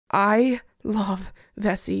I love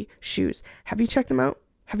Vessi shoes. Have you checked them out?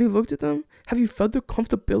 Have you looked at them? Have you felt their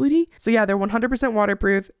comfortability? So yeah, they're 100%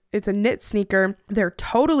 waterproof. It's a knit sneaker. They're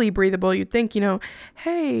totally breathable. You'd think,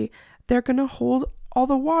 hey, they're going to hold all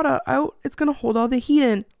the water out. It's going to hold all the heat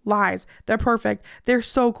in. Lies. They're perfect. They're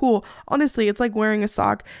so cool. Honestly, it's like wearing a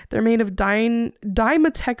sock. They're made of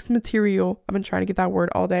Dymatex material. I've been trying to get that word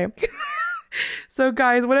all day. So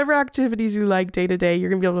guys, whatever activities you like day to day, you're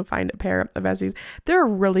going to be able to find a pair of Vessis. They're a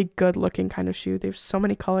really good looking kind of shoe. They have so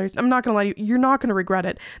many colors. I'm not going to lie to you. You're not going to regret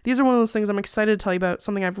it. These are one of those things I'm excited to tell you about,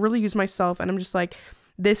 something I've really used myself. And I'm just like,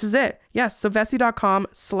 this is it. Yes. So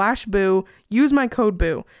Vessi.com/boo. Use my code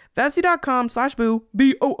boo. Vessi.com/boo.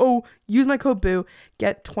 BOO. Use my code boo.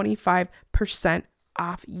 Get 25%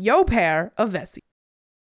 off your pair of Vessi.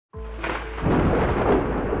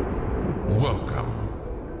 Welcome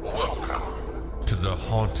to the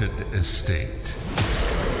Haunted Estate.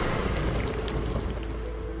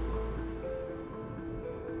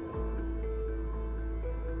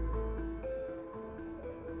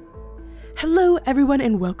 Hello everyone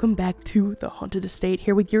and welcome back to the Haunted Estate,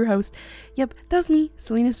 here with your host. Yep, that's me,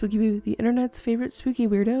 Selena Spooky Boo, the internet's favorite spooky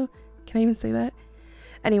weirdo. Can I even say that?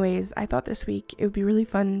 Anyways, I thought this week it would be really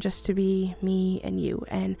fun just to be me and you,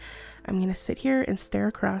 and I'm gonna sit here and stare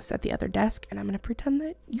across at the other desk and I'm gonna pretend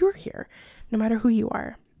that you're here, no matter who you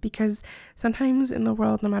are, because sometimes in the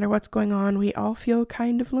world, no matter what's going on, we all feel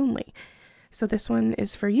kind of lonely. So this one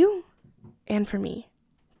is for you and for me,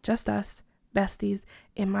 just us besties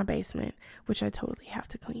in my basement, which I totally have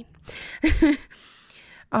to clean.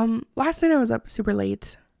 Last night I was up super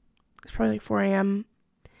late. It's probably like 4 a.m.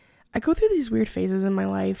 I go through these weird phases in my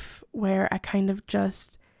life where I kind of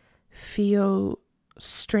just feel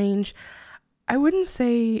strange. I wouldn't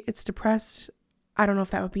say it's depressed. I don't know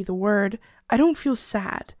if that would be the word. I don't feel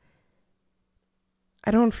sad.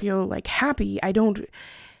 I don't feel like happy. I don't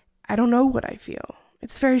know what I feel.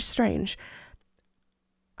 It's very strange.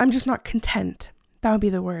 I'm just not content. That would be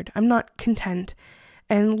the word. I'm not content.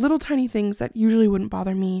 And little tiny things that usually wouldn't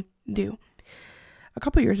bother me do. A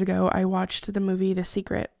couple years ago, I watched the movie The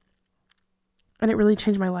Secret. And it really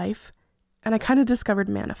changed my life. And I kind of discovered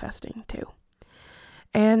manifesting too.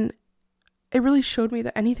 And it really showed me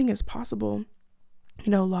that anything is possible.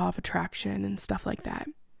 Law of attraction and stuff like that.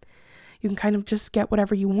 You can kind of just get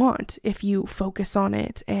whatever you want if you focus on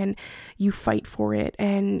it and you fight for it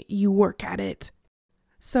and you work at it.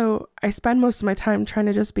 So I spend most of my time trying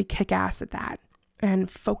to just be kick-ass at that and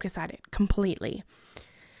focus at it completely.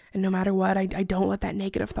 And no matter what, I don't let that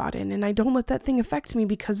negative thought in, and I don't let that thing affect me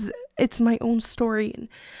because it's my own story and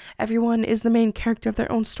everyone is the main character of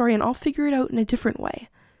their own story, and I'll figure it out in a different way.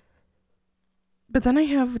 But then I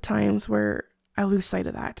have times where I lose sight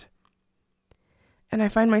of that. And I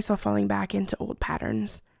find myself falling back into old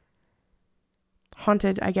patterns.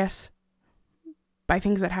 Haunted, I guess, by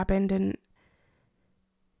things that happened and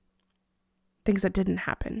things that didn't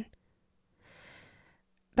happen.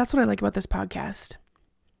 That's what I like about this podcast.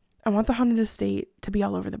 I want the Haunted Estate to be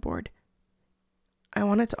all over the board. I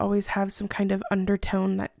want it to always have some kind of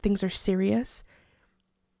undertone that things are serious.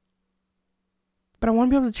 But I want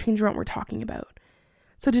to be able to change around what we're talking about.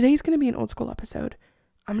 So today's going to be an old school episode.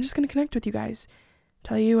 I'm just going to connect with you guys,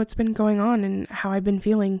 tell you what's been going on and how I've been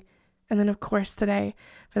feeling. And then, of course, today,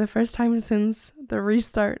 for the first time since the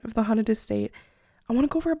restart of the Haunted Estate, I want to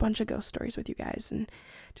go over a bunch of ghost stories with you guys and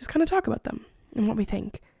just kind of talk about them and what we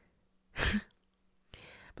think.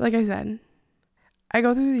 But like I said, I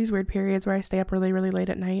go through these weird periods where I stay up really, really late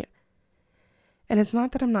at night. And it's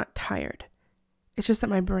not that I'm not tired. It's just that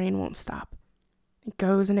my brain won't stop. It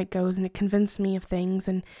goes and it goes and it convinces me of things,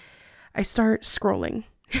 and I start scrolling.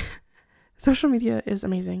 Social media is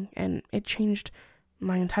amazing, and it changed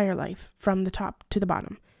my entire life from the top to the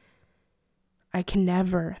bottom. I can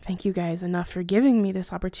never thank you guys enough for giving me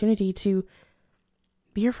this opportunity to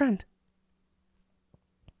be your friend.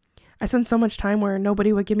 I spent so much time where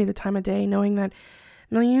nobody would give me the time of day, knowing that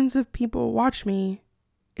millions of people watch me.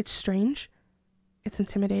 It's strange, it's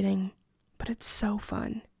intimidating, but it's so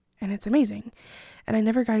fun and it's amazing. And I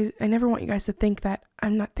never want you guys to think that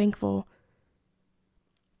I'm not thankful.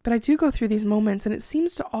 But I do go through these moments, and it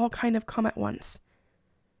seems to all kind of come at once.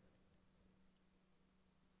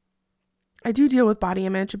 I do deal with body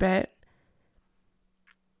image a bit.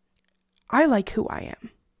 I like who I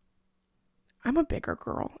am. I'm a bigger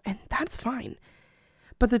girl, and that's fine.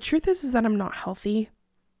 But the truth is that I'm not healthy.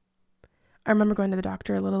 I remember going to the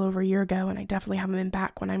doctor a little over a year ago, and I definitely haven't been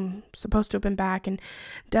back when I'm supposed to have been back, and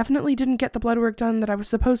definitely didn't get the blood work done that I was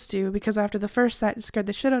supposed to, because after the first set, it scared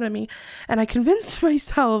the shit out of me, and I convinced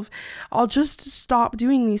myself I'll just stop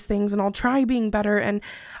doing these things, and I'll try being better, and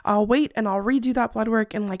I'll wait, and I'll redo that blood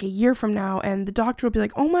work in like a year from now, and the doctor will be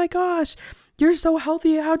like, oh my gosh, you're so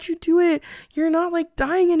healthy, how'd you do it? You're not like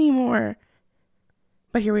dying anymore.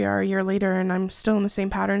 But here we are a year later, and I'm still in the same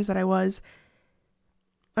patterns that I was.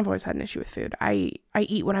 I've always had an issue with food. I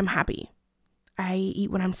eat when I'm happy. I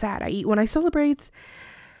eat when I'm sad. I eat when I celebrate.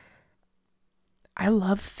 I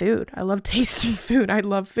love food. I love tasting food. I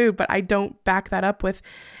love food, but I don't back that up with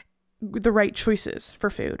the right choices for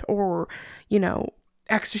food or,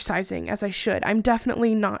 exercising as I should. I'm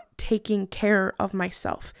definitely not taking care of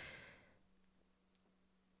myself.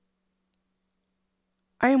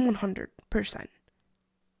 I am 100%.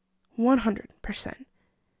 100%.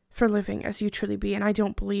 For living as you truly be. And I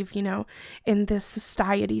don't believe, in this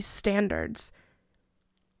society's standards.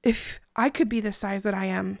 If I could be the size that I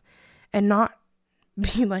am and not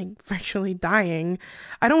be like virtually dying,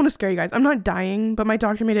 I don't want to scare you guys. I'm not dying, but my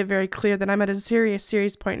doctor made it very clear that I'm at a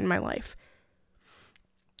serious point in my life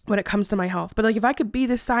when it comes to my health. But like, if I could be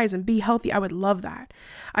this size and be healthy, I would love that.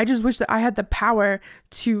 I just wish that I had the power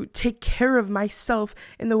to take care of myself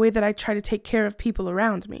in the way that I try to take care of people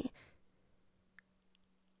around me.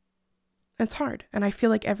 It's hard. And I feel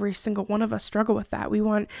like every single one of us struggle with that. We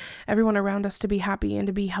want everyone around us to be happy and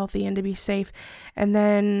to be healthy and to be safe. And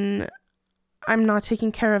then I'm not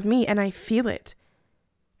taking care of me and I feel it.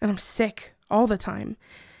 And I'm sick all the time.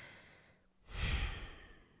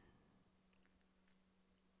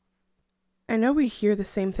 I know we hear the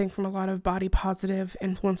same thing from a lot of body positive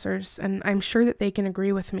influencers, and I'm sure that they can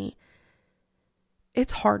agree with me.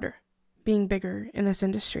 It's harder being bigger in this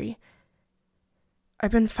industry. I've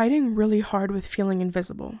been fighting really hard with feeling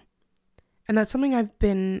invisible. And that's something I've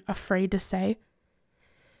been afraid to say.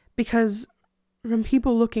 Because from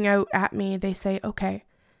people looking out at me, they say, okay,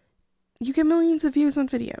 you get millions of views on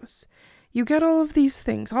videos. You get all of these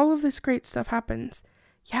things. All of this great stuff happens.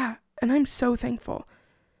 Yeah, and I'm so thankful.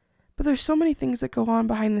 But there's so many things that go on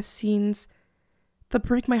behind the scenes that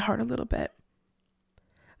break my heart a little bit.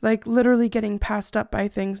 Like literally getting passed up by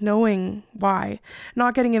things, knowing why.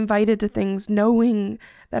 Not getting invited to things, knowing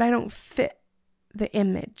that I don't fit the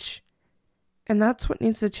image. And that's what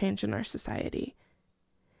needs to change in our society.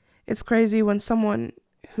 It's crazy when someone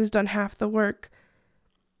who's done half the work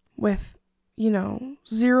with,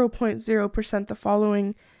 0.0% the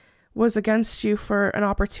following was against you for an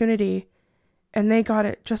opportunity and they got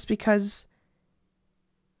it just because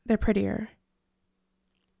they're prettier.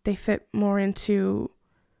 They fit more into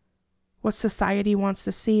what society wants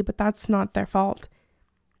to see, but that's not their fault.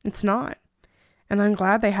 It's not. And I'm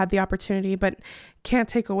glad they had the opportunity, but can't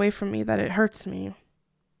take away from me that it hurts me.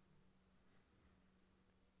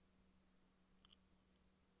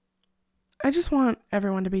 I just want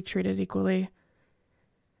everyone to be treated equally.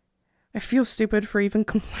 I feel stupid for even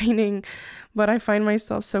complaining, but I find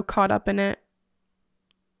myself so caught up in it.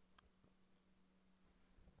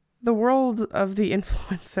 The world of the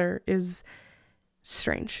influencer is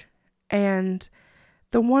strange. And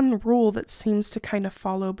the one rule that seems to kind of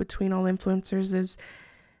follow between all influencers is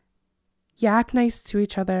you act nice to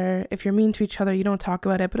each other. If you're mean to each other, you don't talk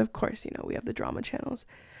about it. But of course, we have the drama channels.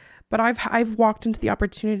 But I've walked into the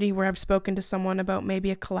opportunity where I've spoken to someone about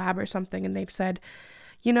maybe a collab or something, and they've said,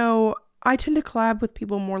 I tend to collab with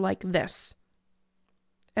people more like this.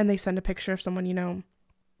 And they send a picture of someone,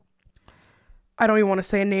 I don't even want to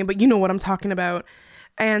say a name, but you know what I'm talking about.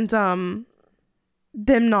 And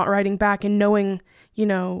them not writing back and knowing,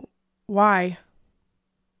 why.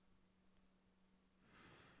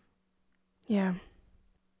 Yeah.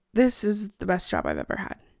 This is the best job I've ever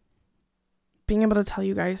had. Being able to tell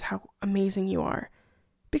you guys how amazing you are.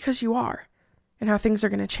 Because you are. And how things are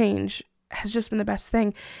going to change has just been the best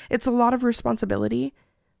thing. It's a lot of responsibility,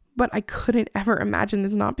 but I couldn't ever imagine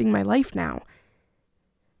this not being my life now.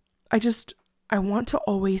 I want to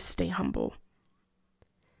always stay humble.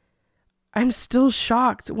 I'm still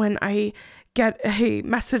shocked when I get a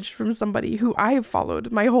message from somebody who I have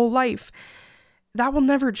followed my whole life. That will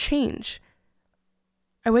never change.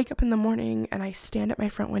 I wake up in the morning and I stand at my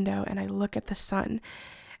front window and I look at the sun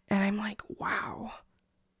and I'm like, wow,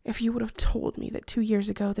 if you would have told me that 2 years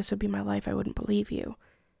ago this would be my life, I wouldn't believe you.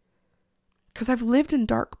 Because I've lived in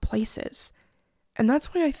dark places. And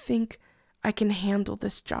that's why I think I can handle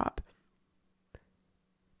this job.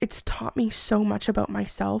 It's taught me so much about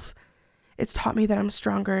myself. It's taught me that I'm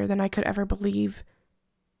stronger than I could ever believe.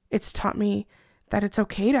 It's taught me that it's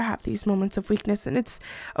okay to have these moments of weakness and it's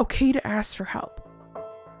okay to ask for help.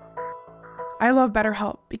 I love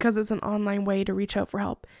BetterHelp because it's an online way to reach out for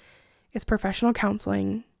help. It's professional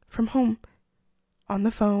counseling from home, on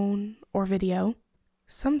the phone or video.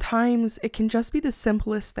 Sometimes it can just be the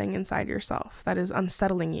simplest thing inside yourself that is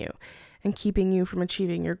unsettling you and keeping you from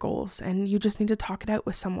achieving your goals, and you just need to talk it out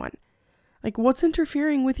with someone. Like, what's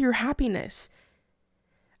interfering with your happiness?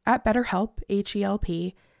 At BetterHelp,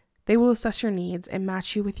 H-E-L-P, they will assess your needs and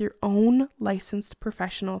match you with your own licensed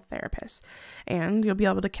professional therapist, and you'll be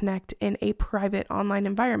able to connect in a private online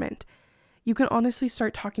environment. You can honestly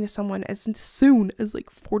start talking to someone as soon as like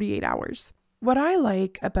 48 hours. What I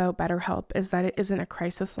like about BetterHelp is that it isn't a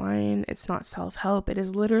crisis line. It's not self-help. It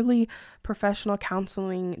is literally professional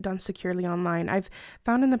counseling done securely online. I've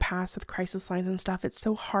found in the past with crisis lines and stuff, it's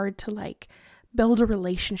so hard to like build a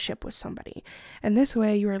relationship with somebody. And this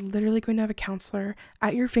way, you are literally going to have a counselor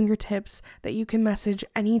at your fingertips that you can message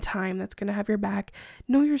anytime, that's going to have your back,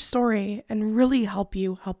 know your story, and really help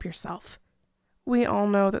you help yourself. We all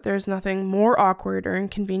know that there's nothing more awkward or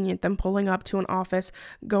inconvenient than pulling up to an office,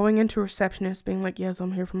 going into a receptionist, being like, yes,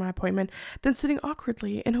 I'm here for my appointment, then sitting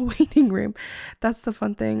awkwardly in a waiting room. That's the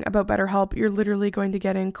fun thing about BetterHelp. You're literally going to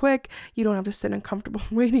get in quick. You don't have to sit in a comfortable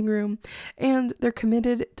waiting room. And they're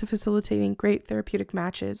committed to facilitating great therapeutic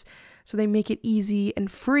matches, so they make it easy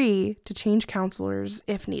and free to change counselors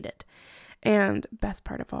if needed. And best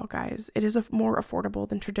part of all, guys, it is more affordable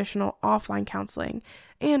than traditional offline counseling,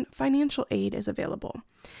 and financial aid is available.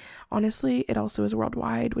 Honestly, it also is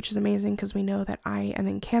worldwide, which is amazing because we know that I am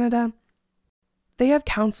in Canada. They have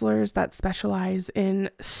counselors that specialize in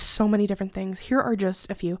so many different things. Here are just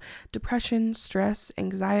a few: depression, stress,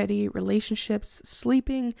 anxiety, relationships,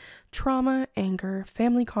 sleeping, trauma, anger,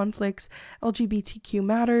 family conflicts, LGBTQ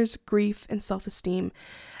matters, grief, and self-esteem.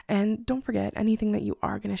 And don't forget, anything that you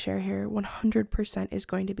are going to share here 100% is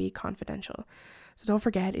going to be confidential. So don't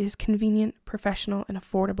forget, it is convenient, professional, and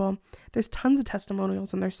affordable. There's tons of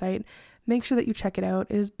testimonials on their site. Make sure that you check it out.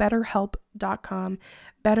 It is betterhelp.com,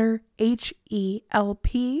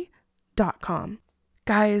 betterhelp.com.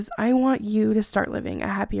 Guys, I want you to start living a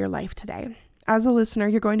happier life today. As a listener,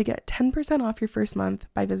 you're going to get 10% off your first month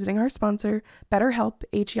by visiting our sponsor, BetterHelp,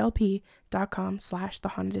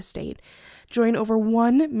 HELP.com/thehauntedestate. Join over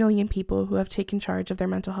 1 million people who have taken charge of their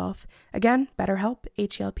mental health. Again, BetterHelp,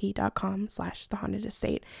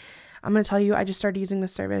 HELP.com/thehauntedestate. I'm going to tell you, I just started using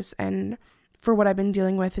this service, and for what I've been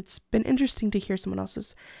dealing with, it's been interesting to hear someone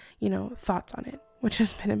else's, thoughts on it, which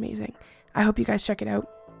has been amazing. I hope you guys check it out.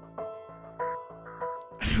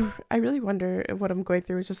 I really wonder if what I'm going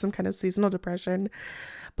through is just some kind of seasonal depression,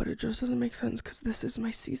 but it just doesn't make sense because this is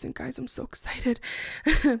my season, guys. I'm so excited.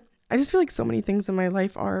 I just feel like so many things in my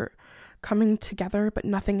life are coming together, but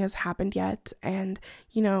nothing has happened yet. And,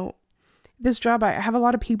 this job, I have a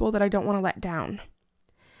lot of people that I don't want to let down.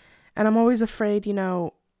 And I'm always afraid,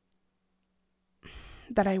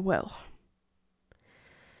 that I will.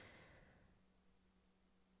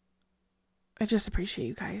 I just appreciate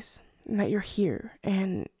you guys. And that you're here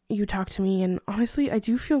and you talk to me, and honestly, I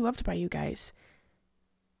do feel loved by you guys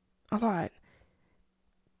a lot.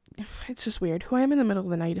 It's just weird. Who I am in the middle of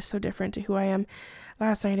the night is so different to who I am.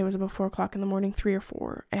 Last night it was about 4 o'clock in the morning, 3 or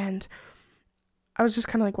 4, and I was just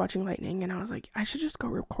kind of like watching lightning, and I was like, I should just go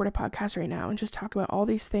record a podcast right now and just talk about all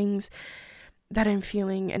these things that I'm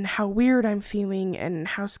feeling and how weird I'm feeling and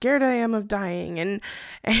how scared I am of dying and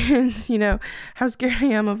how scared I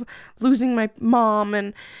am of losing my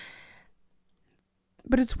mom.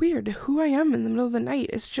 But it's weird. Who I am in the middle of the night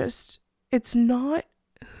it's not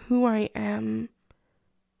who I am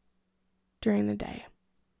during the day.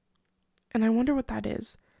 And I wonder what that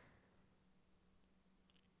is.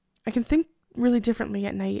 I can think really differently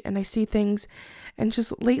at night, and I see things, and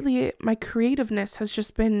just lately my creativeness has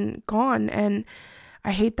just been gone, and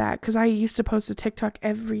I hate that because I used to post a TikTok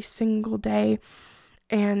every single day,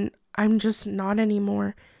 and I'm just not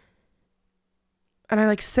anymore. And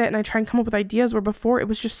I sit and I try and come up with ideas where before it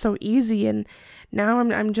was just so easy, and now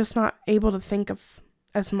I'm just not able to think of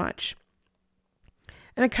as much.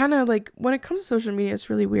 And it kind of when it comes to social media, it's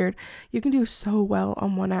really weird. You can do so well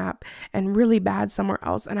on one app and really bad somewhere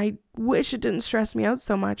else. And I wish it didn't stress me out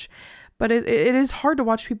so much, but it is hard to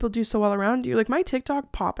watch people do so well around you. Like my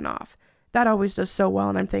TikTok popping off. That always does so well,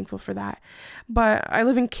 and I'm thankful for that. But I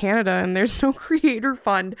live in Canada, and there's no creator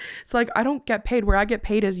fund. So I don't get paid. Where I get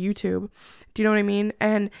paid is YouTube. Do you know what I mean?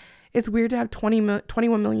 And it's weird to have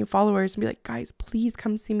 21 million followers and be like, guys, please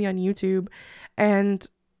come see me on YouTube. And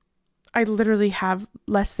I literally have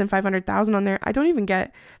less than 500,000 on there. I don't even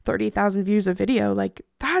get 30,000 views a video.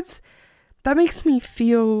 That makes me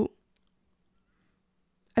feel,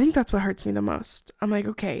 I think that's what hurts me the most. I'm like,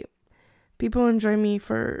 okay, people enjoy me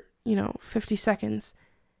for 50 seconds.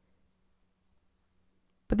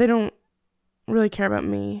 but they don't really care about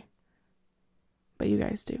me. But you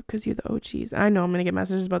guys do, because you're the OGs. I know I'm going to get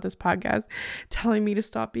messages about this podcast telling me to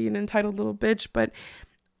stop being an entitled little bitch, but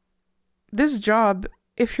this job,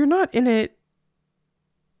 if you're not in it,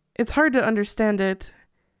 it's hard to understand it.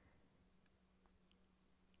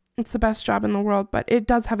 It's the best job in the world, but it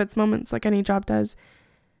does have its moments like any job does.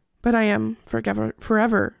 But I am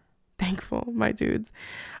forever thankful, my dudes.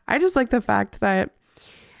 I just like the fact that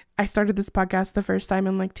I started this podcast the first time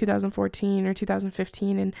in like 2014 or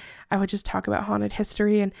 2015, and I would just talk about haunted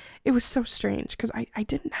history, and it was so strange because I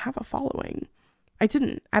didn't have a following. I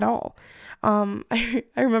didn't at all. I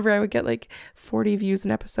remember I would get like 40 views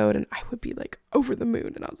an episode, and I would be like over the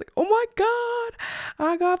moon, and I was like, oh my God,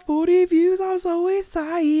 I got 40 views. I'm so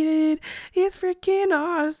excited. It's freaking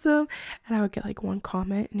awesome. And I would get like one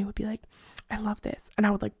comment, and it would be like, I love this. And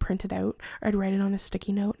I would like print it out, or I'd write it on a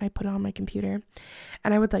sticky note and I'd put it on my computer,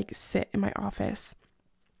 and I would like sit in my office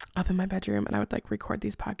up in my bedroom, and I would like record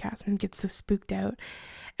these podcasts and get so spooked out.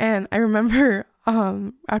 And I remember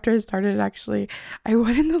after I started, actually, I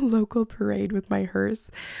went in the local parade with my hearse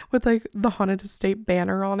with like the Haunted Estate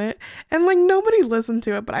banner on it, and like nobody listened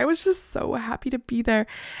to it, but I was just so happy to be there.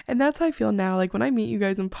 And that's how I feel now. Like when I meet you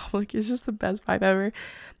guys in public, it's just the best vibe ever.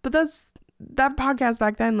 But that podcast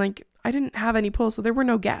back then, like I didn't have any pull, so there were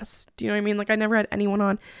no guests. Do you know what I mean? Like I never had anyone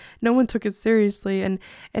on. No one took it seriously, and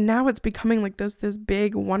now it's becoming like this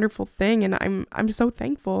big wonderful thing, and I'm so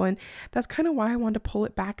thankful. And that's kind of why I wanted to pull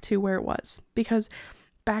it back to where it was, because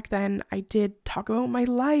back then I did talk about my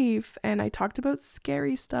life, and I talked about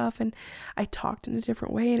scary stuff, and I talked in a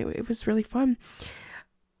different way, and it was really fun.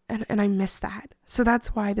 And I miss that. So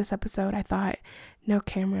that's why this episode, I thought, no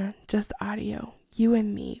camera, just audio. You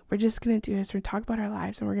and me. We're just going to do this. We're going to talk about our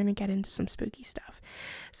lives, and we're going to get into some spooky stuff.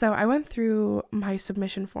 So I went through my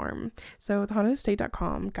submission form. So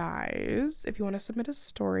thehauntedestate.com, guys, if you want to submit a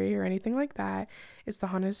story or anything like that, it's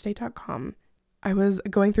thehauntedestate.com. I was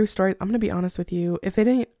going through stories. I'm going to be honest with you. If it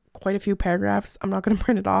ain't quite a few paragraphs, I'm not going to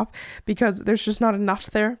print it off, because there's just not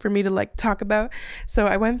enough there for me to like talk about. So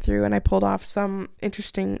I went through and I pulled off some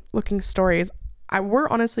interesting looking stories. We're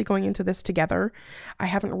honestly going into this together. I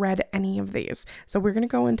haven't read any of these. So we're going to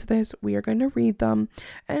go into this. We are going to read them,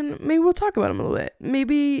 and maybe we'll talk about them a little bit.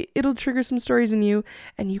 Maybe it'll trigger some stories in you,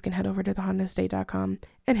 and you can head over to thehauntedestate.com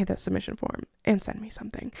and hit that submission form and send me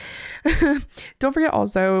something. Don't forget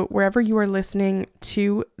also, wherever you are listening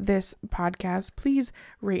to this podcast, please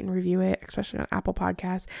rate and review it, especially on Apple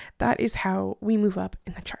Podcasts. That is how we move up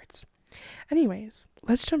in the charts. Anyways,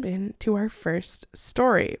 let's jump into our first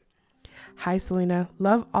story. Hi, Selena.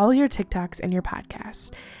 Love all your TikToks and your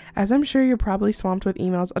podcast. As I'm sure you're probably swamped with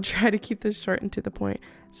emails, I'll try to keep this short and to the point.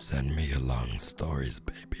 Send me your long stories,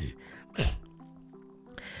 baby.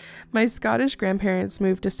 My Scottish grandparents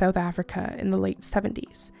moved to South Africa in the late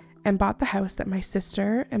 70s and bought the house that my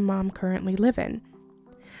sister and mom currently live in.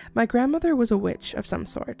 My grandmother was a witch of some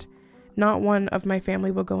sort. Not one of my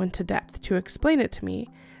family will go into depth to explain it to me,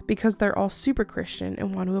 because they're all super Christian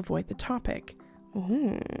and want to avoid the topic.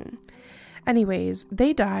 Anyways,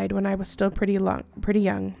 they died when I was still pretty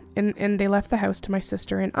young, and they left the house to my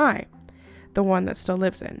sister and I, the one that still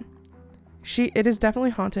lives in. It is definitely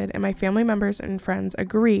haunted, and my family members and friends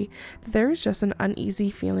agree that there is just an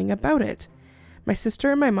uneasy feeling about it. My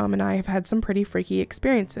sister and my mom and I have had some pretty freaky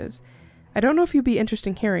experiences. I don't know if you'd be interested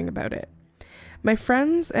in hearing about it. My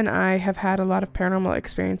friends and I have had a lot of paranormal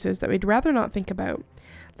experiences that we'd rather not think about,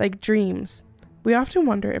 like dreams. We often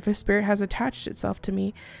wonder if a spirit has attached itself to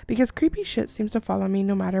me, because creepy shit seems to follow me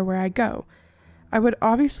no matter where I go. I would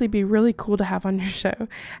obviously be really cool to have on your show.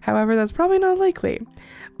 However, that's probably not likely.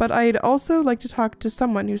 But I'd also like to talk to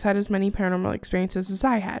someone who's had as many paranormal experiences as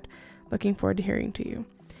I had. Looking forward to hearing to you.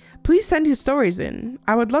 Please send your stories in.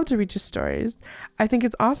 I would love to read your stories. I think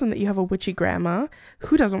it's awesome that you have a witchy grandma.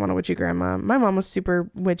 Who doesn't want a witchy grandma? My mom was super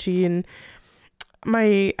witchy, and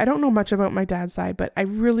I don't know much about my dad's side, but I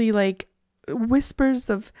really like whispers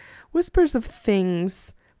of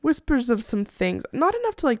things, whispers of some things, not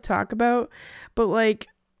enough to like talk about, but like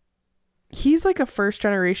he's like a first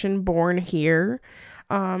generation born here,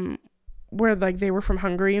 where like they were from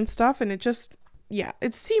Hungary and stuff, and it just, yeah,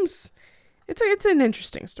 it seems it's an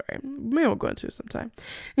interesting story. Maybe we'll go into it sometime.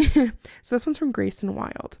 So this one's from Grayson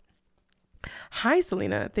Wild. Hi,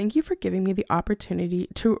 Selena. Thank you for giving me the opportunity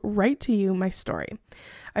to write to you my story.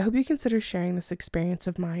 I hope you consider sharing this experience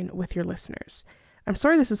of mine with your listeners. I'm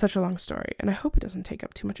sorry this is such a long story, and I hope it doesn't take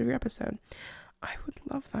up too much of your episode. I would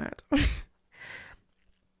love that.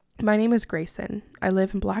 My name is Grayson. I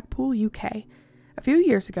live in Blackpool, UK. A few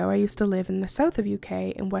years ago, I used to live in the south of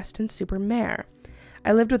UK in Weston-super-Mare.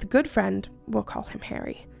 I lived with a good friend, we'll call him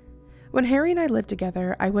Harry. When Harry and I lived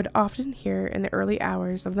together, I would often hear in the early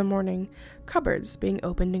hours of the morning cupboards being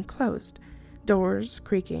opened and closed, doors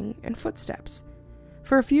creaking, and footsteps.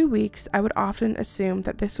 For a few weeks, I would often assume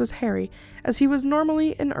that this was Harry, as he was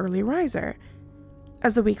normally an early riser.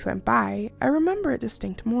 As the weeks went by, I remember a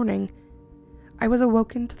distinct morning. I was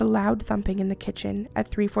awoken to the loud thumping in the kitchen at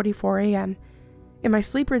 3:44 a.m. In my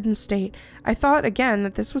sleep-ridden state, I thought again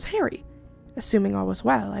that this was Harry. Assuming all was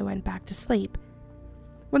well, I went back to sleep.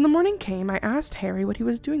 When the morning came, I asked Harry what he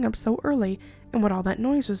was doing up so early and what all that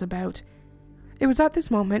noise was about. It was at this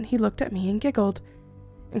moment he looked at me and giggled.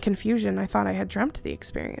 In confusion, I thought I had dreamt the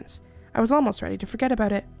experience. I was almost ready to forget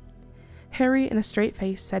about it. Harry, in a straight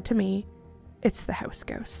face, said to me, "It's the house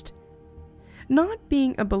ghost." Not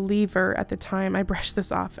being a believer at the time, I brushed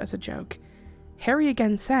this off as a joke. Harry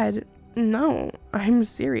again said, "No, I'm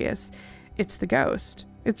serious. It's the ghost.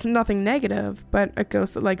 It's nothing negative, but a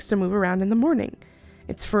ghost that likes to move around in the morning.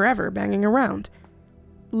 It's forever banging around."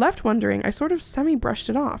 Left wondering, I sort of semi-brushed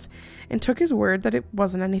it off and took his word that it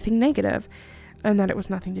wasn't anything negative and that it was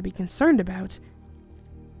nothing to be concerned about.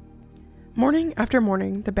 Morning after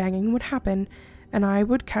morning, the banging would happen, and I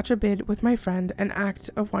would catch a bid with my friend and act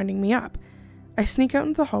of winding me up. I sneak out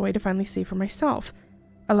into the hallway to finally see for myself.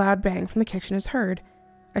 A loud bang from the kitchen is heard.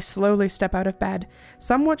 I slowly step out of bed,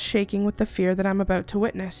 somewhat shaking with the fear that I'm about to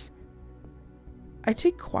witness. I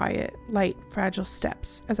take quiet, light, fragile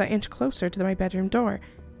steps as I inch closer to my bedroom door.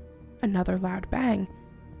 Another loud bang.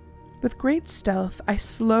 With great stealth, I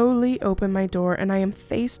slowly open my door and I am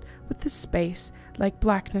faced with the space like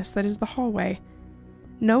blackness that is the hallway.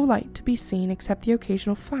 No light to be seen except the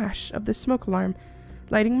occasional flash of the smoke alarm,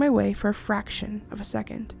 lighting my way for a fraction of a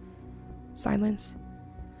second. Silence.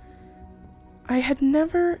 I had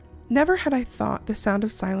never had I thought the sound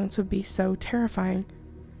of silence would be so terrifying.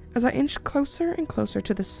 As I inch closer and closer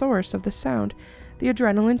to the source of the sound, the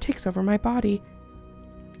adrenaline takes over my body.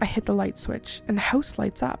 I hit the light switch, and the house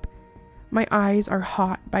lights up. My eyes are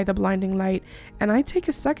hot by the blinding light, and I take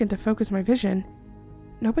a second to focus my vision.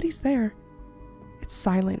 Nobody's there. It's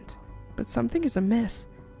silent, but something is amiss.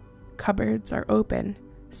 Cupboards are open,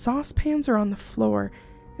 saucepans are on the floor,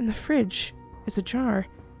 and the fridge is ajar.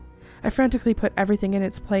 I frantically put everything in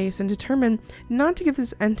its place and determined not to give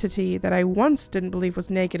this entity that I once didn't believe was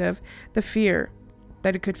negative the fear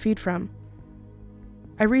that it could feed from.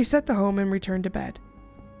 I reset the home and returned to bed.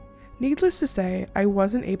 Needless to say, I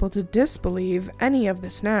wasn't able to disbelieve any of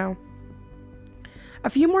this now. A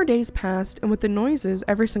few more days passed, and with the noises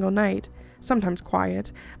every single night, sometimes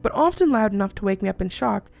quiet, but often loud enough to wake me up in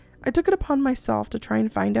shock, I took it upon myself to try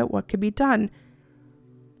and find out what could be done.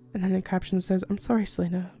 And then the caption says, "I'm sorry,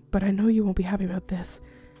 Selena, but I know you won't be happy about this."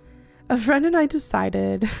 A friend and I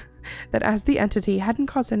decided that as the entity hadn't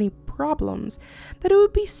caused any problems, that it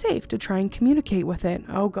would be safe to try and communicate with it.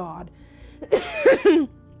 Oh God.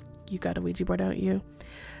 You got a Ouija board, don't you?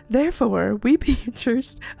 Therefore, we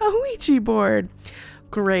purchased a Ouija board.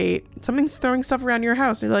 Great. Something's throwing stuff around your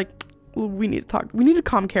house, and you're like, well, we need to talk. We need to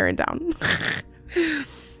calm Karen down.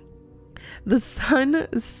 The sun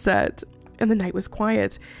set and the night was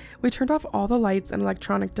quiet. We turned off all the lights and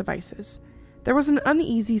electronic devices. There was an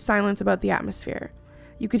uneasy silence about the atmosphere.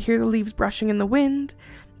 You could hear the leaves brushing in the wind,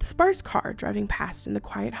 the sparse car driving past, and the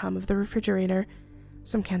quiet hum of the refrigerator.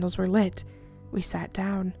 Some candles were lit. We sat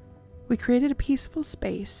down. We created a peaceful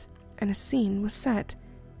space, and a scene was set.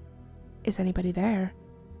 Is anybody there?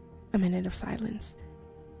 A minute of silence.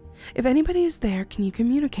 If anybody is there, can you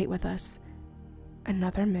communicate with us?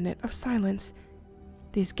 Another minute of silence.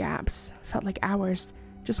 These gaps felt like hours,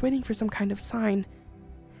 just waiting for some kind of sign.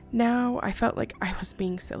 Now I felt like I was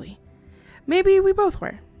being silly. Maybe we both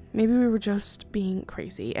were. Maybe we were just being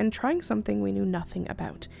crazy and trying something we knew nothing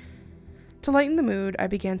about. To lighten the mood, I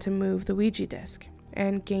began to move the Ouija disc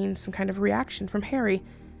and gained some kind of reaction from Harry.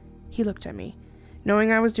 He looked at me,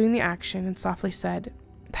 knowing I was doing the action, and softly said,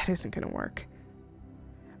 "That isn't going to work."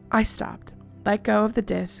 I stopped, let go of the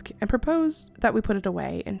disc, and proposed that we put it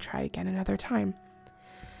away and try again another time.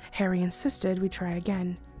 Harry insisted we try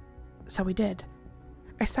again, so we did.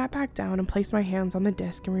 I sat back down and placed my hands on the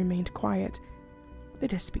disc and remained quiet. The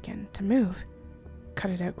disc began to move.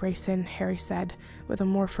 "Cut it out, Grayson," Harry said, with a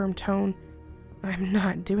more firm tone. "I'm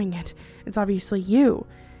not doing it. It's obviously you.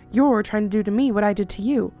 You're trying to do to me what I did to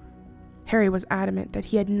you." Harry was adamant that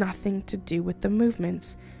he had nothing to do with the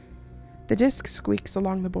movements. The disc squeaks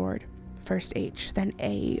along the board. First H, then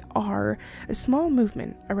A, R, a small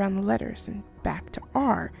movement around the letters, and back to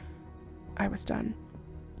R. I was done.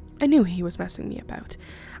 I knew he was messing me about.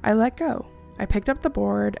 I let go. I picked up the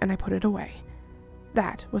board and I put it away.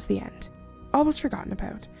 That was the end. All was forgotten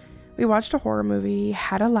about. We watched a horror movie,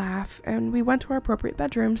 had a laugh, and we went to our appropriate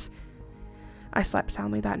bedrooms. I slept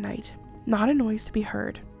soundly that night. Not a noise to be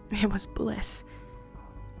heard. It was bliss.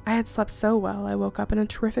 I had slept so well, I woke up in a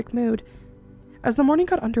terrific mood. As the morning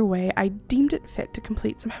got underway, I deemed it fit to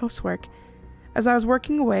complete some housework. As I was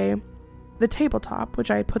working away, the tabletop, which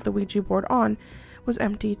I had put the Ouija board on, was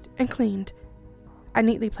emptied and cleaned. I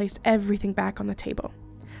neatly placed everything back on the table.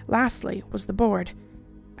 Lastly was the board.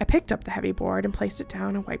 I picked up the heavy board and placed it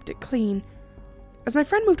down and wiped it clean. As my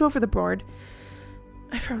friend moved over the board,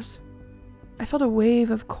 I froze. I felt a wave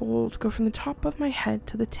of cold go from the top of my head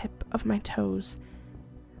to the tip of my toes.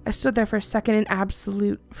 I stood there for a second in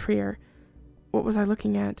absolute fear. What was I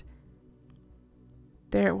looking at?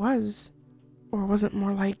 There it was. Or was it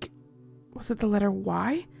more like... was it the letter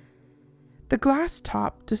Y? The glass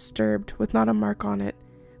top disturbed with not a mark on it,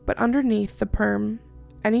 but underneath the perm,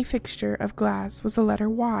 any fixture of glass was the letter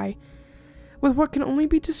Y, with what can only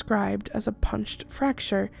be described as a punched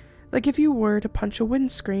fracture, like if you were to punch a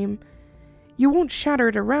windscreen. You won't shatter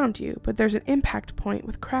it around you, but there's an impact point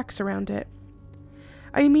with cracks around it.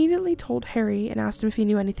 I immediately told Harry and asked him if he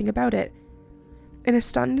knew anything about it. In a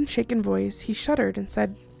stunned and shaken voice, he shuddered and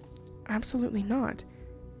said, "Absolutely not."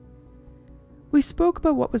 We spoke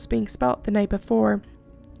about what was being spelt the night before,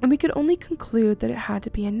 and we could only conclude that it had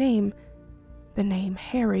to be a name. The name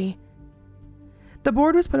Harry. The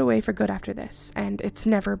board was put away for good after this, and it's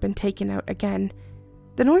never been taken out again.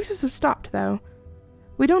 The noises have stopped, though.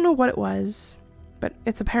 We don't know what it was, but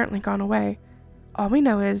it's apparently gone away. All we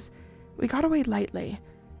know is we got away lightly,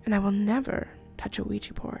 and I will never touch a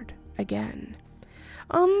Ouija board again.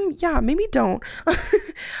 Yeah, maybe don't.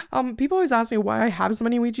 People always ask me why I have so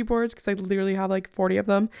many Ouija boards, because I literally have like 40 of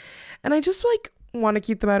them, and I just like want to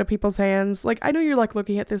keep them out of people's hands. Like, I know you're like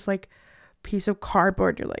looking at this like piece of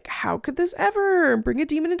cardboard, you're like, how could this ever bring a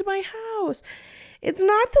demon into my house? It's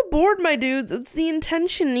not the board, my dudes, it's the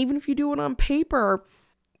intention, even if you do it on paper.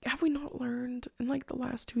 Have we not learned in like the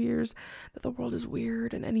last 2 years that the world is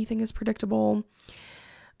weird and anything is predictable?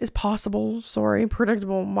 Is possible, sorry,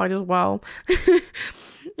 predictable, might as well.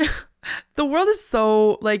 The world is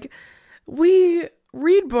so, like, we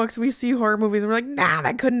read books, we see horror movies, and we're like, nah,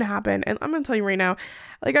 that couldn't happen. And I'm gonna tell you right now,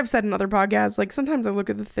 like I've said in other podcasts, like sometimes I look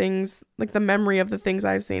at the things, like the memory of the things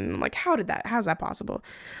I've seen, and I'm like, how's that possible?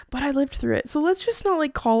 But I lived through it. So let's just not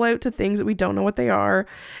like call out to things that we don't know what they are.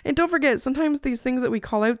 And don't forget, sometimes these things that we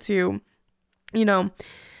call out to, you know,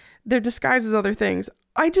 they're disguised as other things.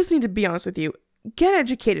 I just need to be honest with you. Get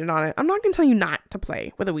educated on it. I'm not going to tell you not to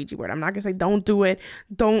play with a Ouija board. I'm not going to say don't do it.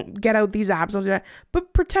 Don't get out these apps. Don't do that.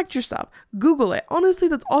 But protect yourself. Google it. Honestly,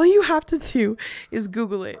 that's all you have to do is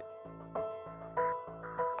Google it.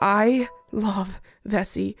 I love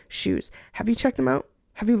Vessi shoes. Have you checked them out?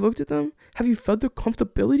 Have you looked at them? Have you felt their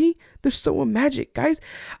comfortability? They're so magic, guys.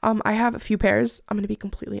 I have a few pairs. I'm going to be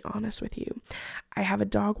completely honest with you. I have a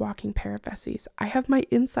dog walking pair of Vessis. I have my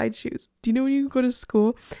inside shoes. Do you know when you go to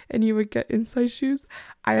school and you would get inside shoes?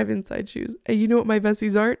 I have inside shoes. And you know what my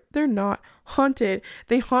Vessis aren't? They're not haunted.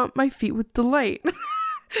 They haunt my feet with delight.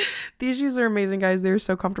 These shoes are amazing, guys. They're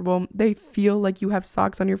so comfortable. They feel like you have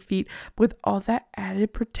socks on your feet with all that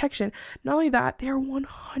added protection. Not only that, they are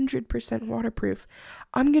 100% waterproof.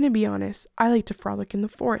 I'm gonna be honest, I like to frolic in the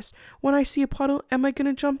forest. When I see a puddle, am I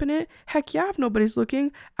gonna jump in it? Heck yeah, if nobody's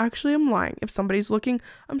looking. Actually, I'm lying. If somebody's looking,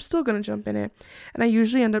 I'm still gonna jump in it. And I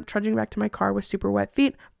usually end up trudging back to my car with super wet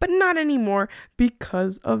feet, but not anymore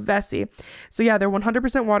because of Vessi. So yeah, they're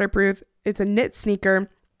 100% waterproof. It's a knit sneaker.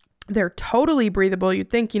 They're totally breathable.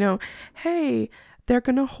 You'd think, you know, hey, they're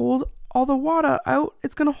going to hold all the water out.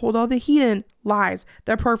 It's going to hold all the heat in. Lies.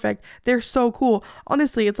 They're perfect. They're so cool.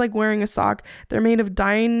 Honestly, it's like wearing a sock. They're made of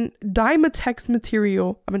Dymatex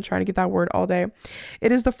material. I've been trying to get that word all day.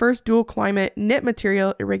 It is the first dual climate knit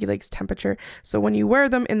material. It regulates temperature. So when you wear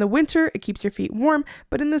them in the winter, it keeps your feet warm.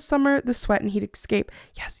 But in the summer, the sweat and heat escape.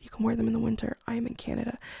 Yes, you can wear them in the winter. I am in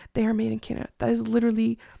Canada. They are made in Canada. That is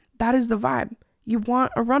the vibe. You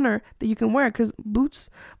want a runner that you can wear, because boots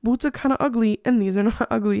are kind of ugly, and these are not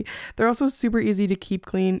ugly. They're also super easy to keep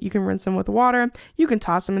clean. You can rinse them with water. You can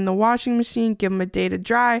toss them in the washing machine, give them a day to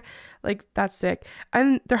dry. Like, that's sick.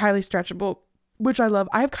 And they're highly stretchable, which I love.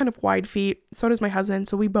 I have kind of wide feet. So does my husband.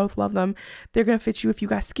 So we both love them. They're going to fit you if you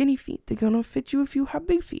got skinny feet. They're going to fit you if you have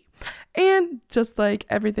big feet. And just like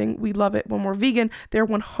everything, we love it when we're vegan. They're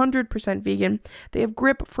 100% vegan. They have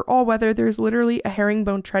grip for all weather. There's literally a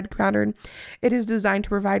herringbone tread pattern. It is designed to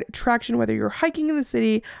provide traction whether you're hiking in the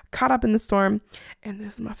city, caught up in the storm. And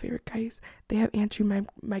this is my favorite, guys. They have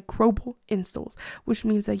antimicrobial insoles, which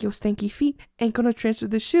means that your stanky feet ain't gonna transfer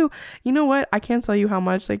the shoe. You know what? I can't tell you how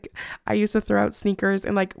much, like, I used to throw out sneakers,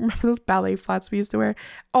 and like, remember those ballet flats we used to wear?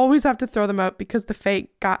 Always have to throw them out because the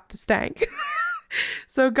fake got the stank.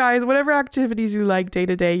 So guys, whatever activities you like day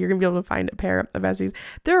to day, you're gonna be able to find a pair of Vessies.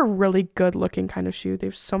 They're a really good looking kind of shoe. They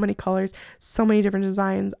have so many colors, so many different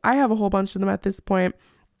designs. I have a whole bunch of them at this point,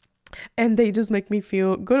 and they just make me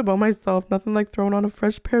feel good about myself. Nothing like throwing on a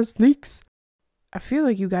fresh pair of sneaks. I feel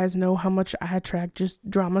like you guys know how much I attract just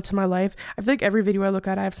drama to my life. I feel like every video I look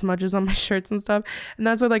at, I have smudges on my shirts and stuff. And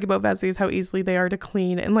that's what I like about Vessies, how easily they are to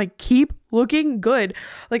clean and like keep looking good.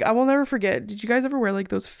 Like I will never forget. Did you guys ever wear like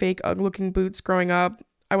those fake Ugg looking boots growing up?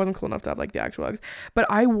 I wasn't cool enough to have like the actual Uggs, but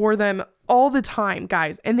I wore them all the time,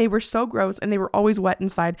 guys. And they were so gross and they were always wet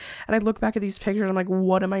inside. And I look back at these pictures, I'm like,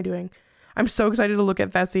 what am I doing? I'm so excited to look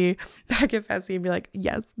at Vessi, back at Vessi and be like,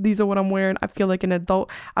 yes, these are what I'm wearing. I feel like an adult.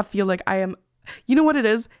 I feel like I am. You know what it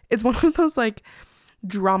is? It's one of those like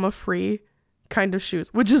drama-free kind of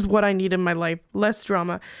shoes, which is what I need in my life. Less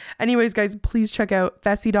drama. Anyways, guys, please check out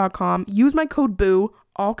Vessi.com. Use my code BOO,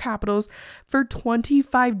 all capitals, for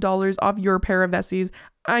 $25 off your pair of Vessies.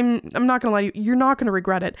 I'm not gonna lie to you, you're not gonna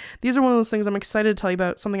regret it. These are one of those things I'm excited to tell you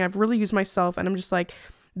about, something I've really used myself, and I'm just like,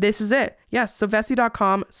 this is it. Yes, so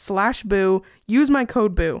Vessi.com/boo. Use my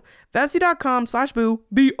code BOO. Vessi.com/boo.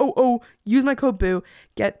 BOO. Use my code BOO.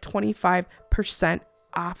 Get 25%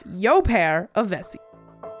 off your pair of Vessi.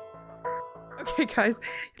 Okay, guys,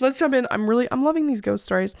 let's jump in. I'm loving these ghost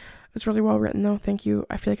stories. It's really well written, though. Thank you.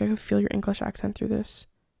 I feel like I could feel your English accent through this,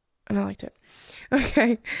 and I liked it.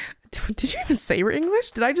 Okay, did you even say you were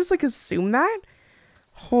English? Did I just like assume that?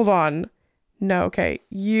 Hold on. No, okay.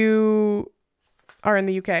 You are in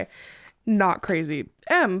the UK. Not crazy.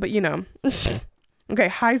 But you know. Okay,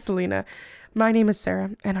 hi Selena. My name is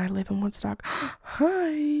Sarah and I live in Woodstock.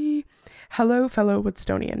 Hi. Hello, fellow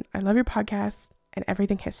Woodstonian. I love your podcast and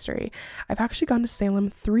everything history. I've actually gone to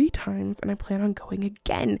Salem 3 times and I plan on going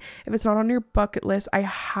again. If it's not on your bucket list, I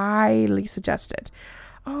highly suggest it.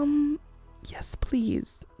 Yes,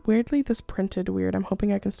 please. Weirdly, this printed weird. I'm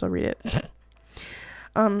hoping I can still read it.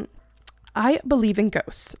 I believe in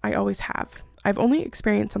ghosts. I always have. I've only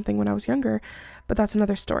experienced something when I was younger, but that's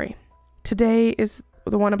another story. Today is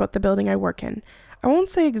the one about the building I work in. I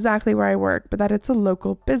won't say exactly where I work, but that it's a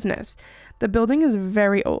local business. The building is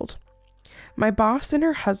very old. My boss and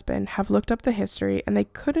her husband have looked up the history, and they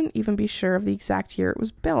couldn't even be sure of the exact year it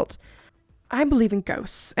was built. I believe in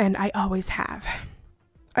ghosts, and I always have.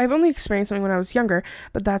 I've only experienced something when I was younger,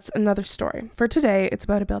 but that's another story. For today, it's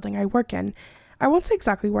about a building I work in. I won't say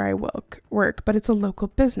exactly where I work, but it's a local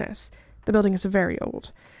business. The building is very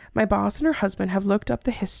old. My boss and her husband have looked up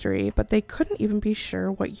the history, but they couldn't even be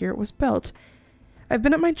sure what year it was built. I've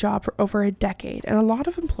been at my job for over a decade, and a lot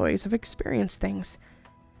of employees have experienced things.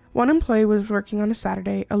 One employee was working on a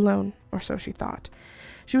Saturday alone, or so she thought.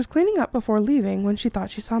 She was cleaning up before leaving when she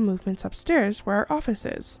thought she saw movements upstairs where our office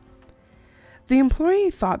is. The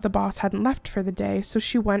employee thought the boss hadn't left for the day, so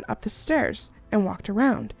she went up the stairs and walked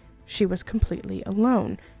around. She was completely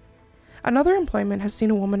alone. Another employee has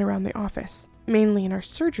seen a woman around the office, mainly in our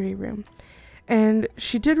surgery room, and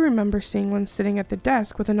she did remember seeing one sitting at the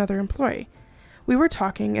desk with another employee. We were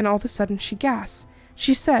talking, and all of a sudden she gasped.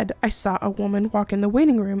 She said, "I saw a woman walk in the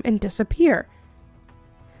waiting room and disappear."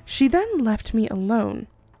 She then left me alone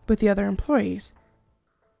with the other employees.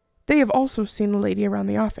 They have also seen the lady around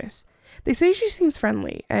the office. They say she seems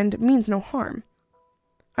friendly and means no harm.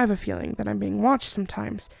 I have a feeling that I'm being watched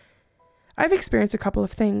sometimes. I've experienced a couple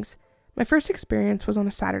of things. My first experience was on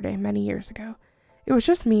a Saturday many years ago. It was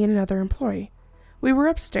just me and another employee. We were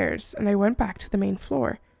upstairs, and I went back to the main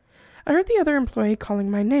floor. I heard the other employee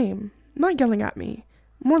calling my name, not yelling at me,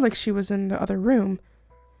 more like she was in the other room.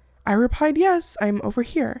 I replied, "Yes, I'm over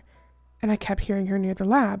here," and I kept hearing her near the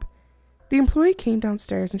lab. The employee came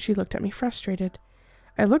downstairs, and she looked at me frustrated.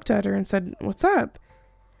 I looked at her and said, "What's up?"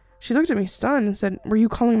 She looked at me stunned and said, "Were you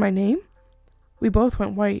calling my name?" We both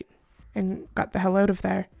went white and got the hell out of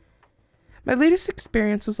there. My latest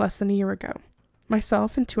experience was less than a year ago.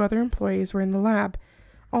 Myself and 2 other employees were in the lab.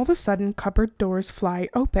 All of a sudden, cupboard doors fly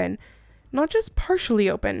open. Not just partially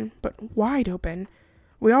open, but wide open.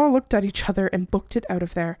 We all looked at each other and booked it out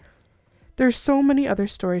of there. There are so many other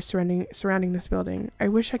stories surrounding this building. I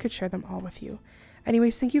wish I could share them all with you.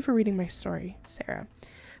 Anyways, thank you for reading my story, Sarah.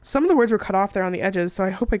 Some of the words were cut off there on the edges, so I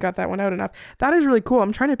hope I got that one out enough. That is really cool.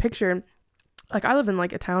 I'm trying to picture, like, I live in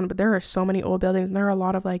like a town, but there are so many old buildings, and there are a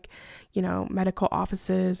lot of like, you know, medical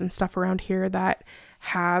offices and stuff around here that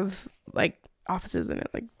have like offices in it,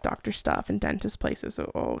 like doctor stuff and dentist places.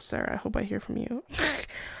 So, oh, Sarah, I hope I hear from you.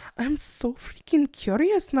 I'm so freaking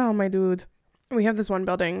curious now, my dude. We have this one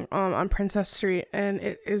building on Princess Street, and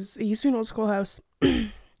it used to be an old schoolhouse.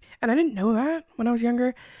 And I didn't know that when I was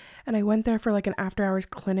younger. And I went there for like an after hours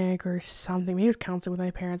clinic or something. Maybe it was counseling with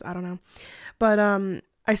my parents. I don't know. But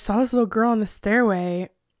I saw this little girl on the stairway,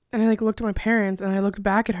 and I like looked at my parents, and I looked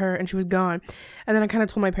back at her, and she was gone. And then I kind of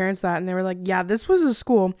told my parents that, and they were like, yeah, this was a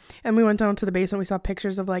school. And we went down to the basement. We saw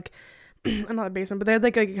pictures of like, not the basement, but they had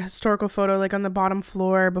like a historical photo like on the bottom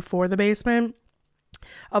floor before the basement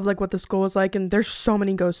of like what the school was like. And there's so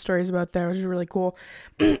many ghost stories about there, which is really cool.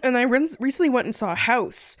 And I recently went and saw a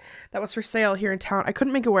house that was for sale here in town. I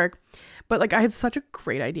couldn't make it work, but like I had such a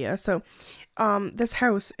great idea. So this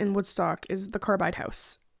house in Woodstock is the Carbide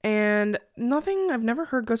House. And I've never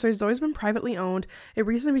heard ghost stories. It's always been privately owned. It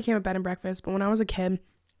recently became a bed and breakfast, but when I was a kid,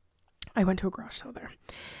 I went to a garage sale there,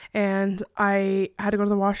 and I had to go to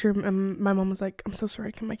the washroom, and my mom was like, I'm so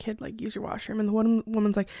sorry, can my kid like use your washroom? And the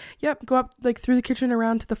woman's like, yep, go up like through the kitchen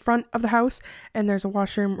around to the front of the house, and there's a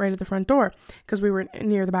washroom right at the front door, because we were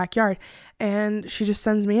near the backyard. And she just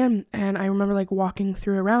sends me in, and I remember like walking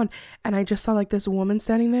through around, and I just saw like this woman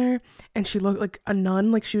standing there, and she looked like a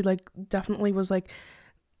nun. Like she like definitely was like,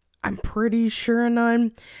 I'm pretty sure a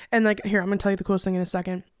nun. And like, here, I'm gonna tell you the coolest thing in a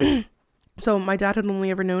second. So my dad had only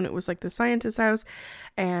ever known it was like the scientist's house,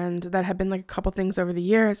 and that had been like a couple things over the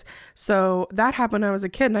years. So that happened when I was a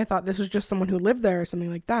kid, and I thought this was just someone who lived there or something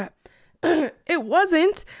like that. It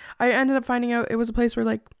wasn't. I ended up finding out it was a place where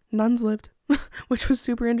like nuns lived, which was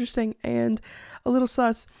super interesting and a little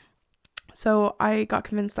sus. So I got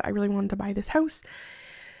convinced that I really wanted to buy this house.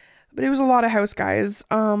 But it was a lot of house, guys.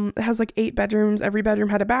 It has like 8 bedrooms. Every bedroom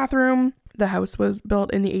had a bathroom. The house was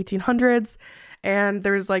built in the 1800s. And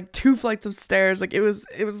there's like 2 flights of stairs. Like it was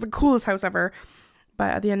the coolest house ever.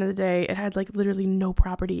 But at the end of the day, it had like literally no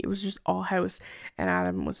property. It was just all house. And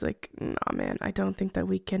Adam was like, nah, man, I don't think that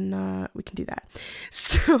we can do that.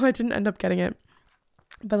 So I didn't end up getting it.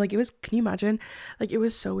 But like can you imagine? Like it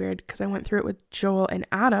was so weird because I went through it with Joel and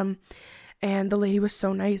Adam, and the lady was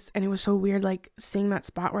so nice, and it was so weird like seeing that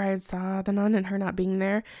spot where I had saw the nun and her not being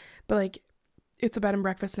there. But like it's a bed and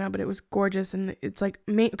breakfast now, but it was gorgeous. And it's like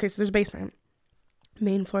okay, so there's a basement.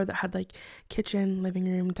 Main floor that had like kitchen, living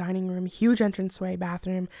room, dining room, huge entranceway,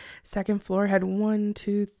 bathroom. Second floor had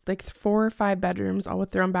 4 or 5 bedrooms, all with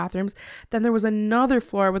their own bathrooms. Then there was another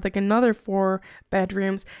floor with like another 4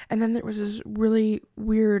 bedrooms, and then there was this really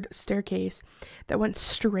weird staircase that went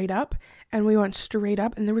straight up, and we went straight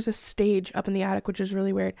up, and there was a stage up in the attic, which is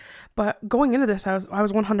really weird. But going into this house, I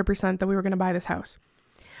was 100% that we were going to buy this house.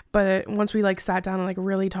 But once we like sat down and like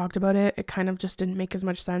really talked about it, it kind of just didn't make as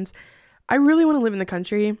much sense. I really want to live in the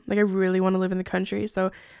country. Like I really want to live in the country.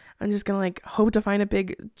 So I'm just going to like hope to find a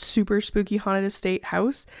big, super spooky haunted estate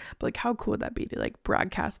house. But like how cool would that be to like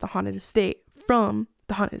broadcast the haunted estate from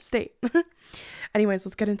the haunted estate? Anyways,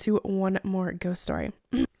 let's get into one more ghost story.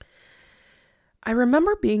 I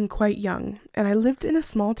remember being quite young, and I lived in a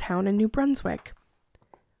small town in New Brunswick.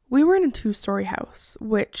 We were in a 2-story house,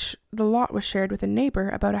 which the lot was shared with a neighbor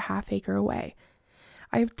about a half-acre away.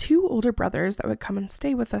 I have 2 older brothers that would come and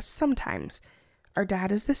stay with us sometimes. Our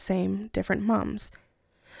dad is the same, different moms.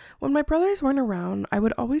 When my brothers weren't around, I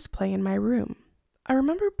would always play in my room. I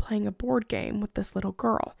remember playing a board game with this little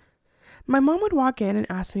girl. My mom would walk in and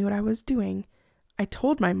ask me what I was doing. I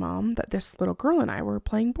told my mom that this little girl and I were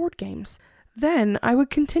playing board games. Then I would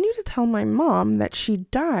continue to tell my mom that she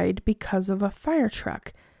died because of a fire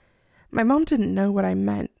truck. My mom didn't know what I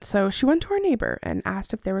meant, so she went to our neighbor and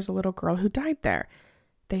asked if there was a little girl who died there.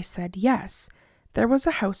 They said yes. There was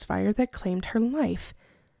a house fire that claimed her life.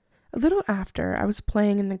 A little after, I was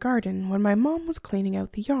playing in the garden when my mom was cleaning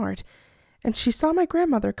out the yard, and she saw my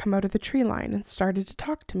grandmother come out of the tree line and started to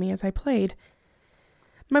talk to me as I played.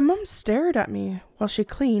 My mom stared at me while she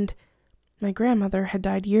cleaned. My grandmother had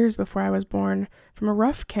died years before I was born from a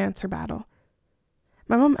rough cancer battle.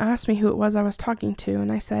 My mom asked me who it was I was talking to,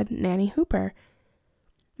 and I said, Nanny Hooper.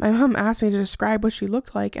 My mom asked me to describe what she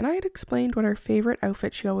looked like, and I had explained what her favorite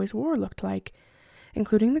outfit she always wore looked like,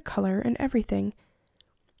 including the color and everything.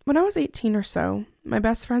 When I was 18 or so, my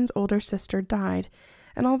best friend's older sister died,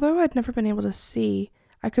 and although I'd never been able to see,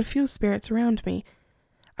 I could feel spirits around me.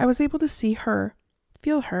 I was able to see her,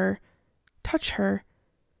 feel her, touch her.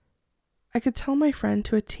 I could tell my friend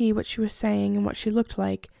to a T what she was saying and what she looked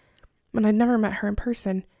like, when I'd never met her in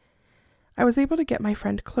person. I was able to get my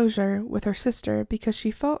friend closure with her sister because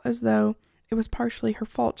she felt as though it was partially her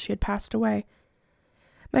fault she had passed away.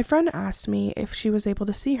 My friend asked me if she was able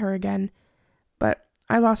to see her again, but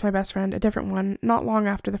I lost my best friend, a different one, not long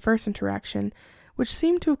after the first interaction, which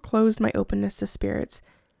seemed to have closed my openness to spirits.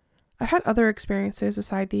 I've had other experiences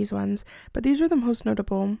aside these ones, but these are the most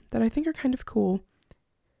notable that I think are kind of cool.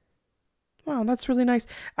 Wow, that's really nice.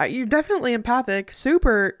 You're definitely empathic,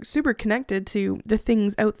 super, super connected to the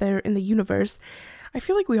things out there in the universe. I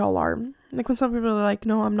feel like we all are. Like when some people are like,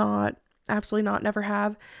 no, I'm not. Absolutely not. Never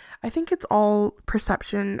have. I think it's all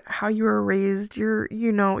perception, how you were raised, your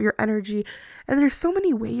energy. And there's so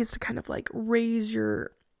many ways to kind of like raise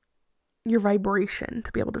your vibration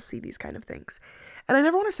to be able to see these kind of things. And I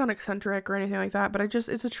never want to sound eccentric or anything like that, but it's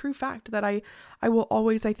a true fact that I will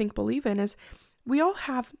always, I think, believe in, is we all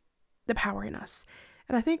have the power in us.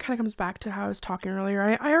 And I think it kind of comes back to how I was talking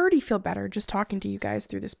earlier. I already feel better just talking to you guys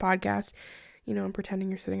through this podcast, and pretending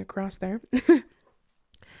you're sitting across there.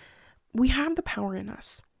 We have the power in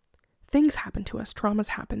us. Things happen to us, traumas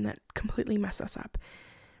happen that completely mess us up.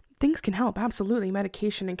 Things can help, absolutely,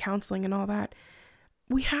 medication and counseling and all that.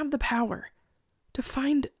 We have the power to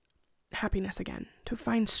find happiness again, to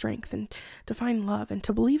find strength and to find love and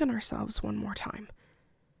to believe in ourselves one more time.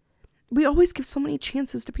 We always give so many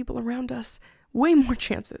chances to people around us, way more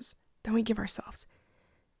chances than we give ourselves.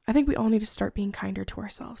 I think we all need to start being kinder to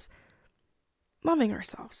ourselves, loving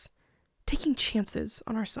ourselves, taking chances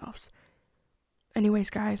on ourselves. Anyways,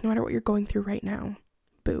 guys, no matter what you're going through right now,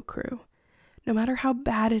 Boo Crew, no matter how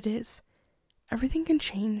bad it is, everything can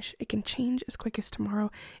change. It can change as quick as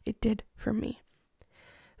tomorrow. It did for me.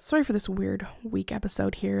 Sorry for this weird week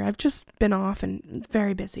episode here. I've just been off and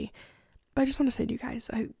very busy. But I just want to say to you guys,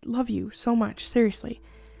 I love you so much. Seriously.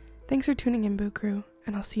 Thanks for tuning in, Boo Crew.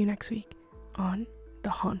 And I'll see you next week on The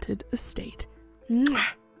Haunted Estate. Mwah!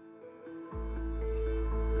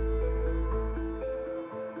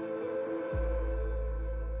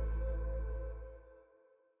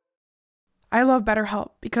 I love BetterHelp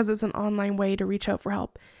because it's an online way to reach out for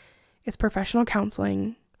help. It's professional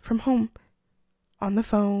counseling from home, on the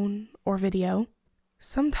phone, or video.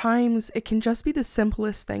 Sometimes it can just be the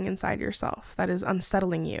simplest thing inside yourself that is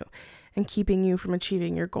unsettling you and keeping you from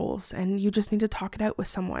achieving your goals, and you just need to talk it out with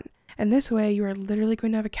someone. And this way, you are literally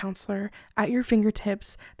going to have a counselor at your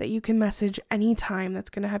fingertips that you can message anytime, that's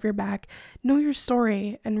going to have your back, know your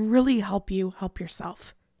story, and really help you help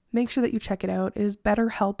yourself. Make sure that you check it out. It is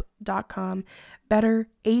betterhelp.com,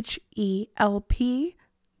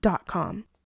 betterhelp.com.